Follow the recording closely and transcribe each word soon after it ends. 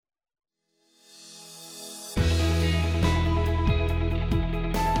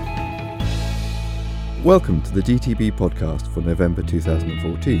Welcome to the DTB podcast for November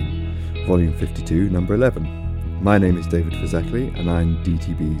 2014, Volume 52, Number 11. My name is David Fazakli and I'm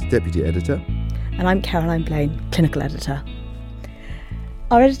DTB's Deputy Editor. And I'm Caroline Blaine, Clinical Editor.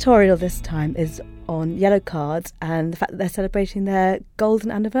 Our editorial this time is on yellow cards and the fact that they're celebrating their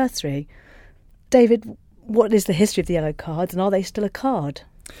golden anniversary. David, what is the history of the yellow cards and are they still a card?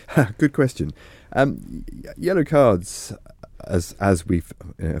 Good question. Yellow cards, as we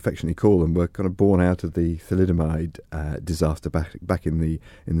affectionately call them, were kind of born out of the thalidomide disaster back in the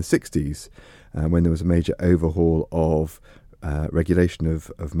 60s, when there was a major overhaul of regulation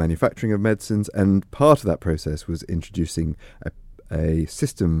of manufacturing of medicines, and part of that process was introducing a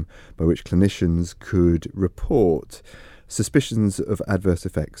system by which clinicians could report suspicions of adverse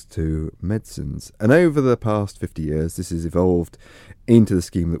effects to medicines. And over the past 50 years, this has evolved into the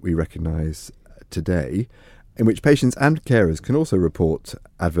scheme that we recognise today, in which patients and carers can also report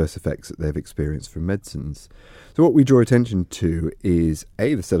adverse effects that they've experienced from medicines. So what we draw attention to is,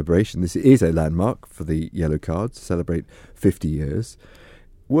 A, the celebration. This is a landmark for the yellow cards to celebrate 50 years.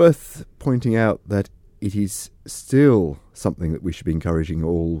 Worth pointing out that it is still something that we should be encouraging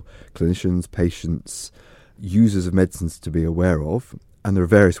all clinicians, patients, users of medicines to be aware of, and there are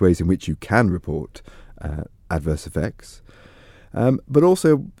various ways in which you can report adverse effects. But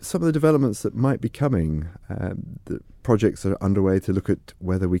also some of the developments that might be coming. The projects are underway to look at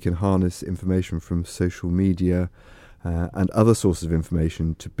whether we can harness information from social media and other sources of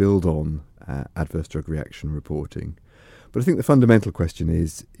information to build on adverse drug reaction reporting. But I think the fundamental question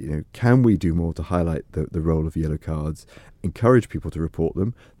is, can we do more to highlight the role of yellow cards, encourage people to report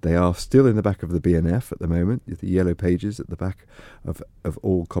them? They are still in the back of the BNF at the moment, the yellow pages at the back of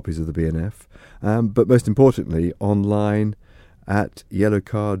all copies of the BNF. But most importantly, online at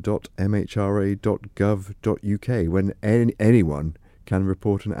yellowcard.mhra.gov.uk, when anyone can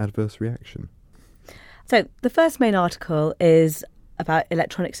report an adverse reaction. So the first main article is about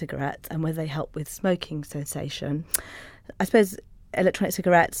electronic cigarettes and whether they help with smoking cessation. I suppose electronic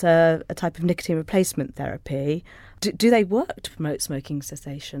cigarettes are a type of nicotine replacement therapy. Do they work to promote smoking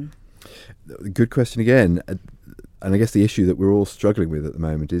cessation? Good question again. And I guess the issue that we're all struggling with at the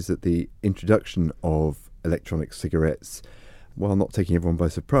moment is that the introduction of electronic cigarettes, while not taking everyone by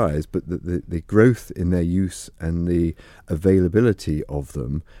surprise, but the growth in their use and the availability of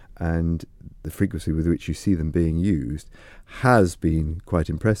them and the frequency with which you see them being used has been quite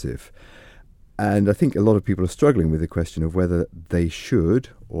impressive. And I think a lot of people are struggling with the question of whether they should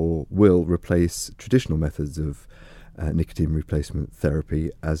or will replace traditional methods of nicotine replacement therapy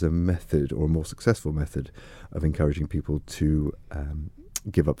as a method or a more successful method of encouraging people to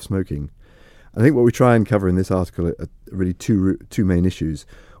give up smoking. I think what we try and cover in this article are really two main issues.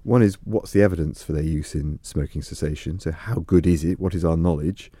 One is, what's the evidence for their use in smoking cessation? So how good is it? What is our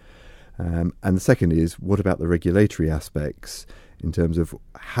knowledge? And the second is, what about the regulatory aspects in terms of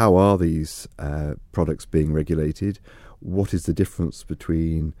how are these products being regulated? What is the difference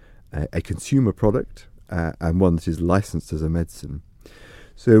between a consumer product and one that is licensed as a medicine?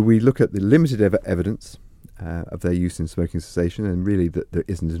 So we look at the limited evidence of their use in smoking cessation, and really that there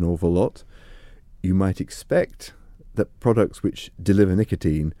isn't an awful lot. You might expect that products which deliver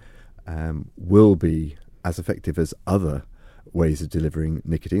nicotine will be as effective as other ways of delivering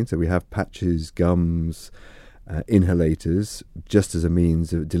nicotine. So we have patches, gums, inhalators, just as a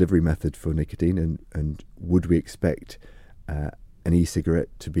means of delivery method for nicotine. And would we expect an e-cigarette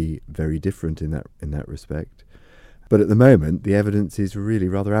to be very different in that respect? But at the moment, the evidence is really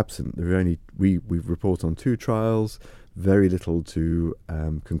rather absent. We report on 2 trials. Very little to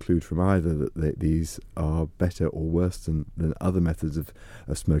conclude from either that these are better or worse than other methods of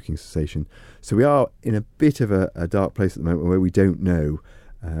smoking cessation. So we are in a bit of a dark place at the moment where we don't know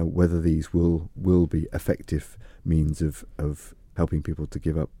whether these will be effective means of helping people to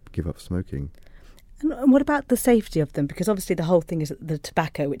give up smoking. And what about the safety of them? Because obviously the whole thing is that the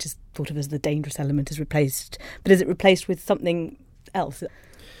tobacco, which is thought of as the dangerous element, is replaced. But is it replaced with something else?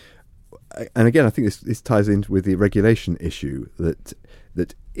 And again, I think this ties in with the regulation issue that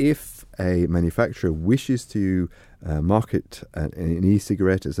if a manufacturer wishes to market an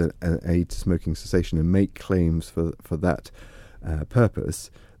e-cigarette as an aid to smoking cessation and make claims for that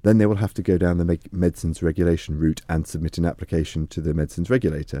purpose, then they will have to go down the medicines regulation route and submit an application to the medicines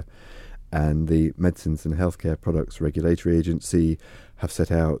regulator. And the Medicines and Healthcare Products Regulatory Agency have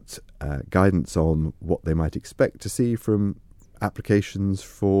set out guidance on what they might expect to see from applications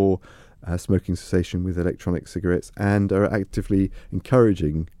for smoking cessation with electronic cigarettes, and are actively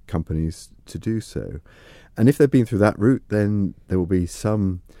encouraging companies to do so. And if they've been through that route, then there will be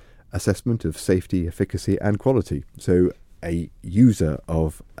some assessment of safety, efficacy and quality. So a user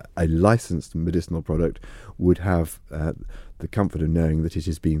of a licensed medicinal product would have the comfort of knowing that it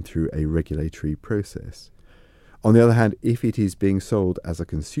has been through a regulatory process. On the other hand, if it is being sold as a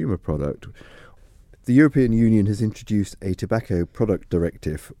consumer product, the European Union has introduced a tobacco product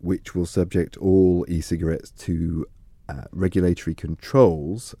directive which will subject all e-cigarettes to regulatory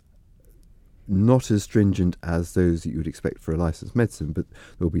controls, not as stringent as those that you would expect for a licensed medicine, but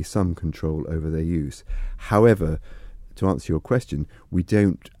there will be some control over their use. However, to answer your question, we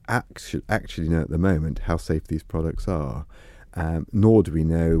don't actually know at the moment how safe these products are, nor do we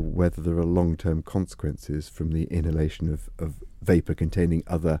know whether there are long-term consequences from the inhalation of vapour containing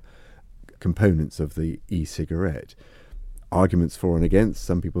other components of the e-cigarette. Arguments for and against: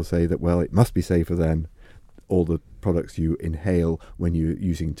 some people say that, well, it must be safer than all the products you inhale when you're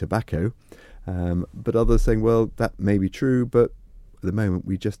using tobacco, but others saying, well, that may be true, but at the moment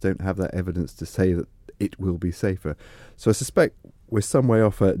we just don't have that evidence to say that it will be safer. So I suspect we're some way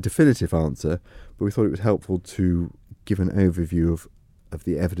off a definitive answer, but we thought it was helpful to give an overview of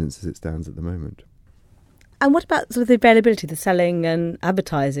the evidence as it stands at the moment. And what about sort of the availability, the selling and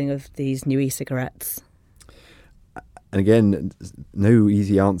advertising of these new e-cigarettes? And again, no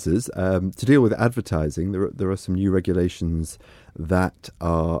easy answers. To deal with advertising, there are some new regulations that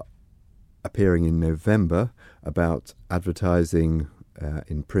are appearing in November about advertising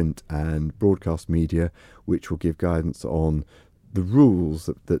in print and broadcast media, which will give guidance on the rules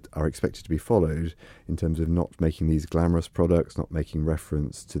that are expected to be followed in terms of not making these glamorous products, not making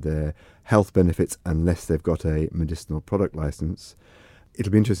reference to their health benefits unless they've got a medicinal product license.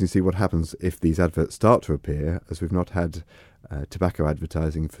 It'll be interesting to see what happens if these adverts start to appear, as we've not had tobacco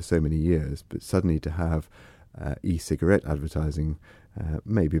advertising for so many years, but suddenly to have e-cigarette advertising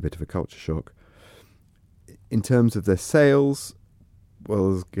may be a bit of a culture shock. In terms of their sales,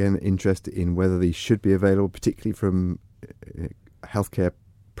 well, there's again interest in whether these should be available, particularly from healthcare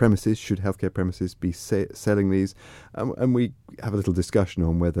premises. Should healthcare premises be selling these? And we have a little discussion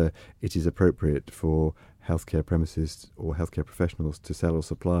on whether it is appropriate for healthcare premises or healthcare professionals to sell or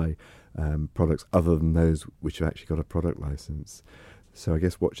supply products other than those which have actually got a product license. So I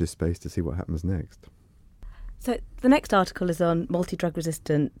guess watch this space to see what happens next. So the next article is on multi-drug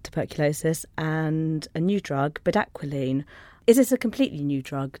resistant tuberculosis and a new drug, bedaquiline. Is this a completely new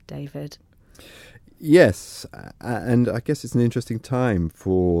drug, David? Yes, and I guess it's an interesting time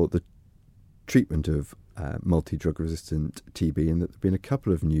for the treatment of multi-drug resistant TB, in that there have been a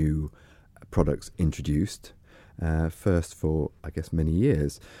couple of new products introduced, first for, I guess, many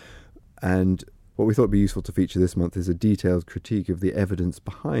years. And what we thought would be useful to feature this month is a detailed critique of the evidence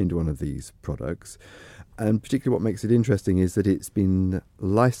behind one of these products. And particularly what makes it interesting is that it's been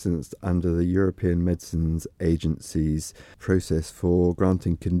licensed under the European Medicines Agency's process for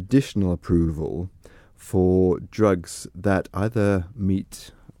granting conditional approval for drugs that either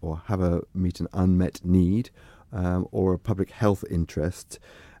meet an unmet need or a public health interest.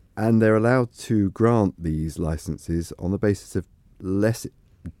 And they're allowed to grant these licenses on the basis of less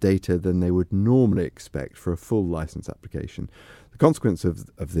data than they would normally expect for a full license application. The consequence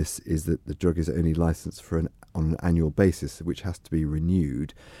of this is that the drug is only licensed on an annual basis, which has to be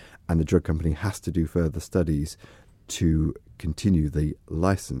renewed, and the drug company has to do further studies to continue the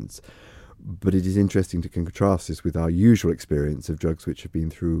license. But it is interesting to contrast this with our usual experience of drugs which have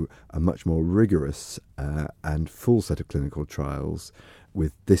been through a much more rigorous and full set of clinical trials,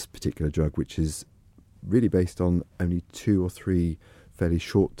 with this particular drug, which is really based on only 2 or 3 fairly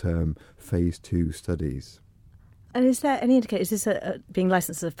short-term phase 2 studies. And is there any indication, is this being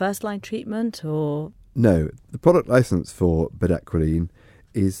licensed as a first-line treatment, or...? No. The product license for bedaquiline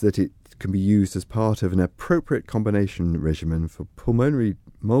is that it can be used as part of an appropriate combination regimen for pulmonary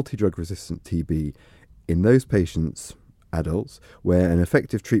multi-drug resistant TB in those patients, adults, where an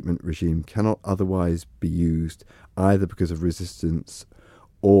effective treatment regime cannot otherwise be used, either because of resistance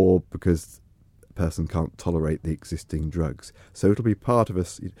or because a person can't tolerate the existing drugs. So it'll be part of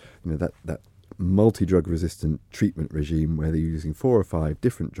that multi-drug resistant treatment regime where they're using 4 or 5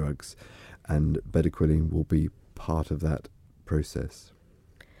 different drugs, and bedaquiline will be part of that process.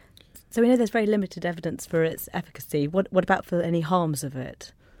 So we know there's very limited evidence for its efficacy. What about for any harms of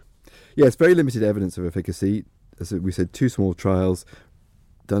it? Yes, very limited evidence of efficacy. As we said, 2 small trials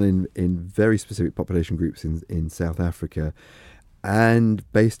done in very specific population groups in South Africa, and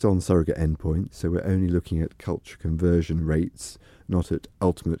based on surrogate endpoints. So we're only looking at culture conversion rates, not at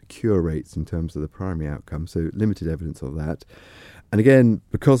ultimate cure rates in terms of the primary outcome. So limited evidence of that. And again,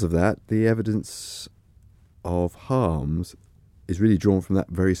 because of that, the evidence of harms is really drawn from that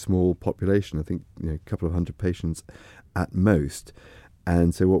very small population. I think a couple of hundred patients at most.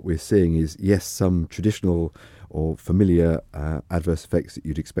 And so what we're seeing is, yes, some traditional or familiar adverse effects that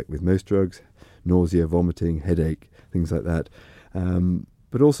you'd expect with most drugs, nausea, vomiting, headache, things like that,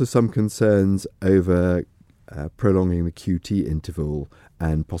 but also some concerns over prolonging the QT interval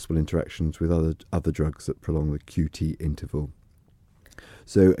and possible interactions with other drugs that prolong the QT interval.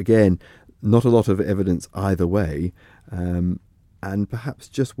 So again, not a lot of evidence either way, and perhaps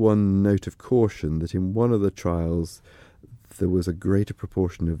just one note of caution that in one of the trials there was a greater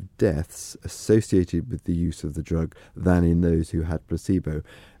proportion of deaths associated with the use of the drug than in those who had placebo.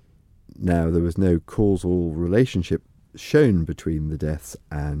 Now, there was no causal relationship shown between the deaths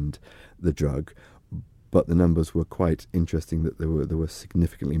and the drug, but the numbers were quite interesting, that there were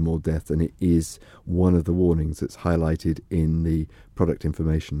significantly more deaths, and it is one of the warnings that's highlighted in the product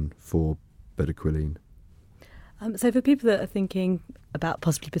information for bedaquiline. So for people that are thinking about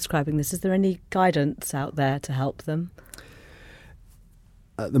possibly prescribing this, is there any guidance out there to help them?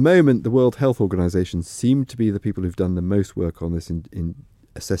 At the moment, the World Health Organization seem to be the people who've done the most work on this in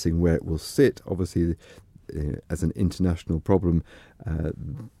assessing where it will sit. Obviously, as an international problem,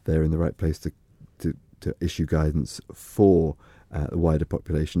 they're in the right place to issue guidance for the wider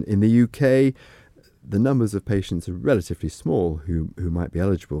population. In the UK, the numbers of patients are relatively small who might be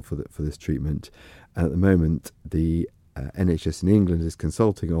eligible for this treatment. And at the moment, the NHS in England is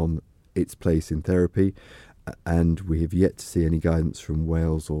consulting on its place in therapy, and we have yet to see any guidance from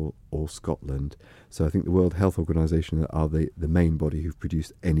Wales or Scotland. So I think the World Health Organization are the main body who've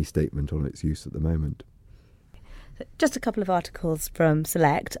produced any statement on its use at the moment. Just a couple of articles from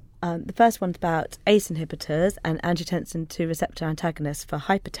Select. The first one's about ACE inhibitors and angiotensin II receptor antagonists for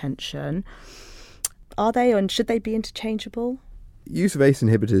hypertension. Are they, and should they be interchangeable? Use of ACE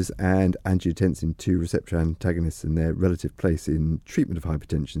inhibitors and angiotensin II receptor antagonists and their relative place in treatment of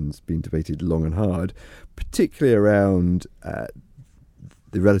hypertension has been debated long and hard, particularly around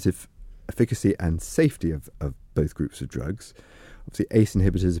the relative efficacy and safety of both groups of drugs. Obviously, ACE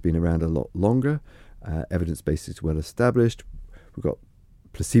inhibitors have been around a lot longer. Evidence base is well established. We've got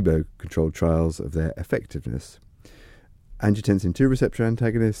placebo-controlled trials of their effectiveness. Angiotensin II receptor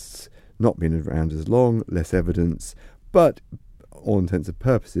antagonists, not been around as long, less evidence, but all intents and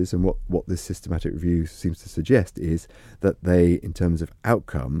purposes, and what this systematic review seems to suggest is that they, in terms of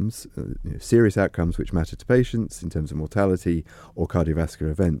outcomes, serious outcomes which matter to patients in terms of mortality or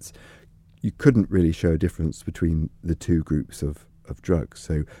cardiovascular events, you couldn't really show a difference between the two groups of drugs.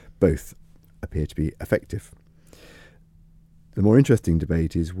 So both appear to be effective. The more interesting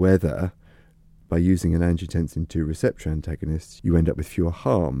debate is whether, by using an angiotensin II receptor antagonist, you end up with fewer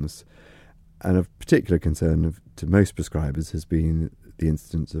harms. And of particular concern to most prescribers has been the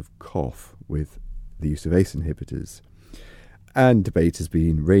incidence of cough with the use of ACE inhibitors. And debate has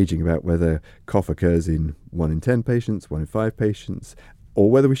been raging about whether cough occurs in 1 in 10 patients, 1 in 5 patients, or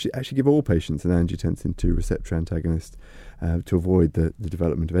whether we should actually give all patients an angiotensin II receptor antagonist to avoid the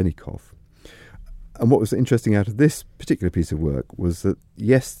development of any cough. And what was interesting out of this particular piece of work was that,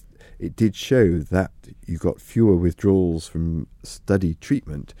 yes, it did show that you got fewer withdrawals from study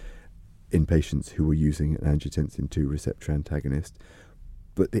treatment in patients who were using an angiotensin II receptor antagonist,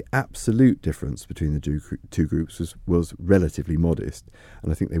 but the absolute difference between the two groups was relatively modest,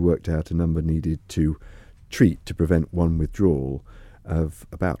 and I think they worked out a number needed to treat to prevent one withdrawal of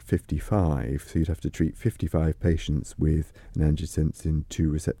about 55. So you'd have to treat 55 patients with an angiotensin II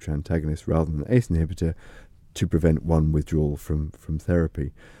receptor antagonist rather than an ACE inhibitor to prevent one withdrawal from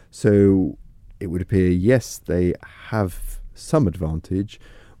therapy. So it would appear, yes, they have some advantage,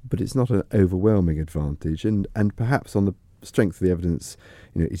 but it's not an overwhelming advantage. And perhaps on the strength of the evidence,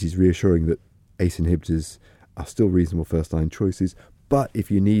 it is reassuring that ACE inhibitors are still reasonable first-line choices. But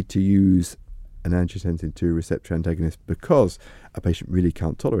if you need to use an angiotensin II receptor antagonist because a patient really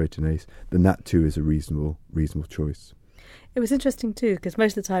can't tolerate an ACE, then that too is a reasonable choice. It was interesting too, because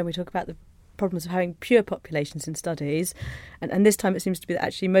most of the time we talk about the problems of having pure populations in studies, and this time it seems to be that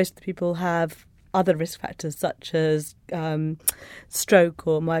actually most of the people have other risk factors such as stroke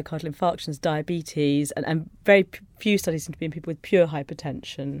or myocardial infarctions, diabetes, and very few studies seem to be in people with pure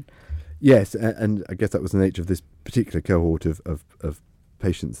hypertension. Yes, and I guess that was the nature of this particular cohort of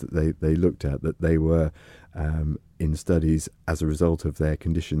patients that they looked at, that they were in studies as a result of their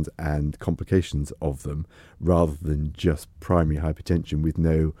conditions and complications of them, rather than just primary hypertension with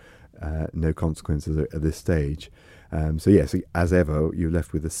no consequences at this stage. So yes, as ever, you're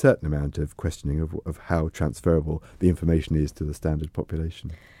left with a certain amount of questioning of how transferable the information is to the standard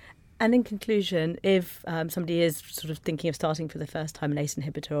population. And in conclusion, if somebody is sort of thinking of starting for the first time an ACE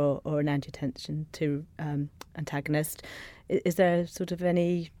inhibitor or an angiotensin II antagonist, is there sort of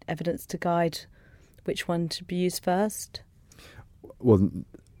any evidence to guide which one to be used first? Well,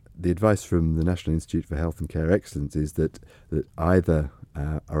 the advice from the National Institute for Health and Care Excellence is that either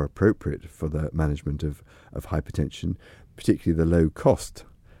are appropriate for the management of hypertension, particularly the low cost,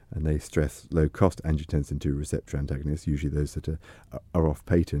 and they stress low cost angiotensin II receptor antagonists, usually those that are off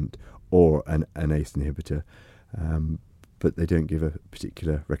patent, or an ACE inhibitor, but they don't give a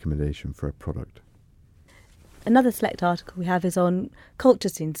particular recommendation for a product. Another select article we have is on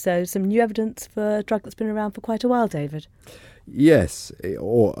colchicine, so some new evidence for a drug that's been around for quite a while, David. Yes,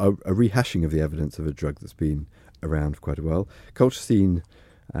 or a rehashing of the evidence of a drug that's been around for quite a while. Colchicine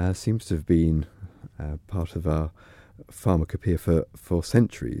seems to have been part of our pharmacopoeia for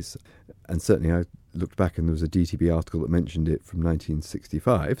centuries, and certainly I looked back and there was a DTB article that mentioned it from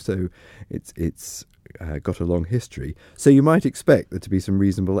 1965, so it's got a long history. So you might expect there to be some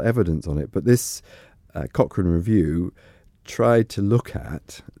reasonable evidence on it, but this Cochrane review tried to look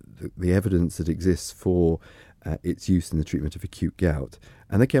at the evidence that exists for its use in the treatment of acute gout,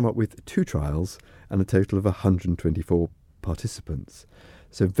 and they came up with 2 trials and a total of 124 participants.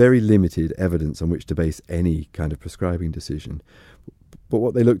 So very limited evidence on which to base any kind of prescribing decision. But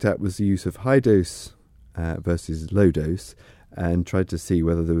what they looked at was the use of high dose versus low dose, and tried to see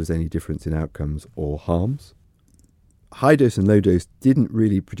whether there was any difference in outcomes or harms. High dose and low dose didn't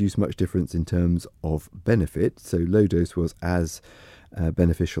really produce much difference in terms of benefit, so low dose was as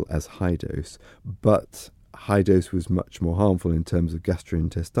beneficial as high dose, but high dose was much more harmful in terms of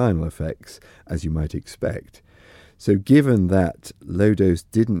gastrointestinal effects, as you might expect. So given that low dose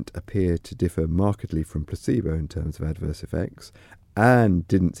didn't appear to differ markedly from placebo in terms of adverse effects, and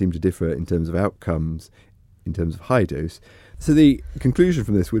didn't seem to differ in terms of outcomes in terms of high dose, so the conclusion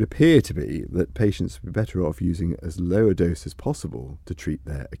from this would appear to be that patients would be better off using as low a dose as possible to treat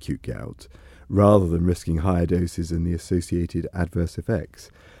their acute gout, rather than risking higher doses and the associated adverse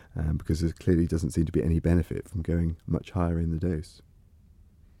effects, because there clearly doesn't seem to be any benefit from going much higher in the dose.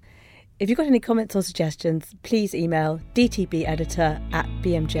 If you've got any comments or suggestions, please email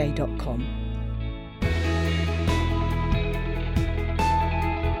dtbeditor@bmj.com.